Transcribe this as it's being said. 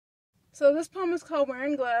So this poem is called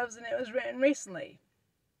Wearing Gloves, and it was written recently.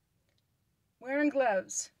 Wearing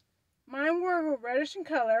gloves. Mine were reddish in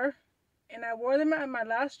color, and I wore them at my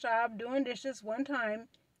last job doing dishes one time,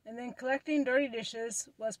 and then collecting dirty dishes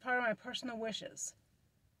was part of my personal wishes.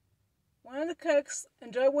 One of the cooks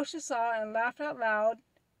enjoyed what she saw and laughed out loud,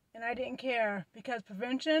 and I didn't care, because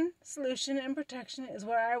prevention, solution, and protection is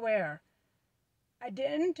what I wear. I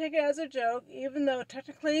didn't take it as a joke, even though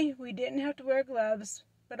technically we didn't have to wear gloves,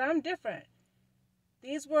 but I'm different.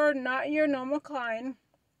 These were not your normal kind,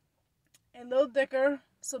 a little thicker,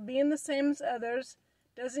 so being the same as others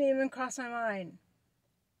doesn't even cross my mind.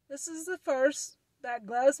 This is the first that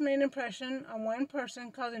gloves made an impression on one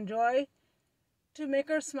person, causing joy to make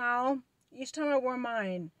her smile each time I wore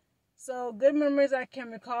mine. So good memories I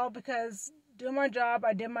can recall, because doing my job,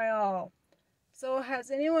 I did my all. So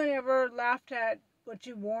has anyone ever laughed at what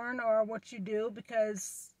you've worn or what you do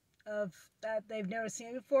because of that they've never seen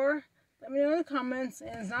it before? Let me know in the comments,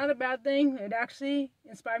 and it's not a bad thing. It actually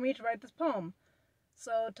inspired me to write this poem.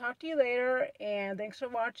 So talk to you later, and thanks for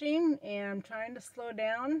watching. And I'm trying to slow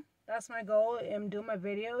down. That's my goal in doing my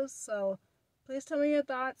videos. So please tell me your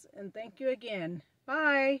thoughts, and thank you again.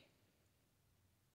 Bye!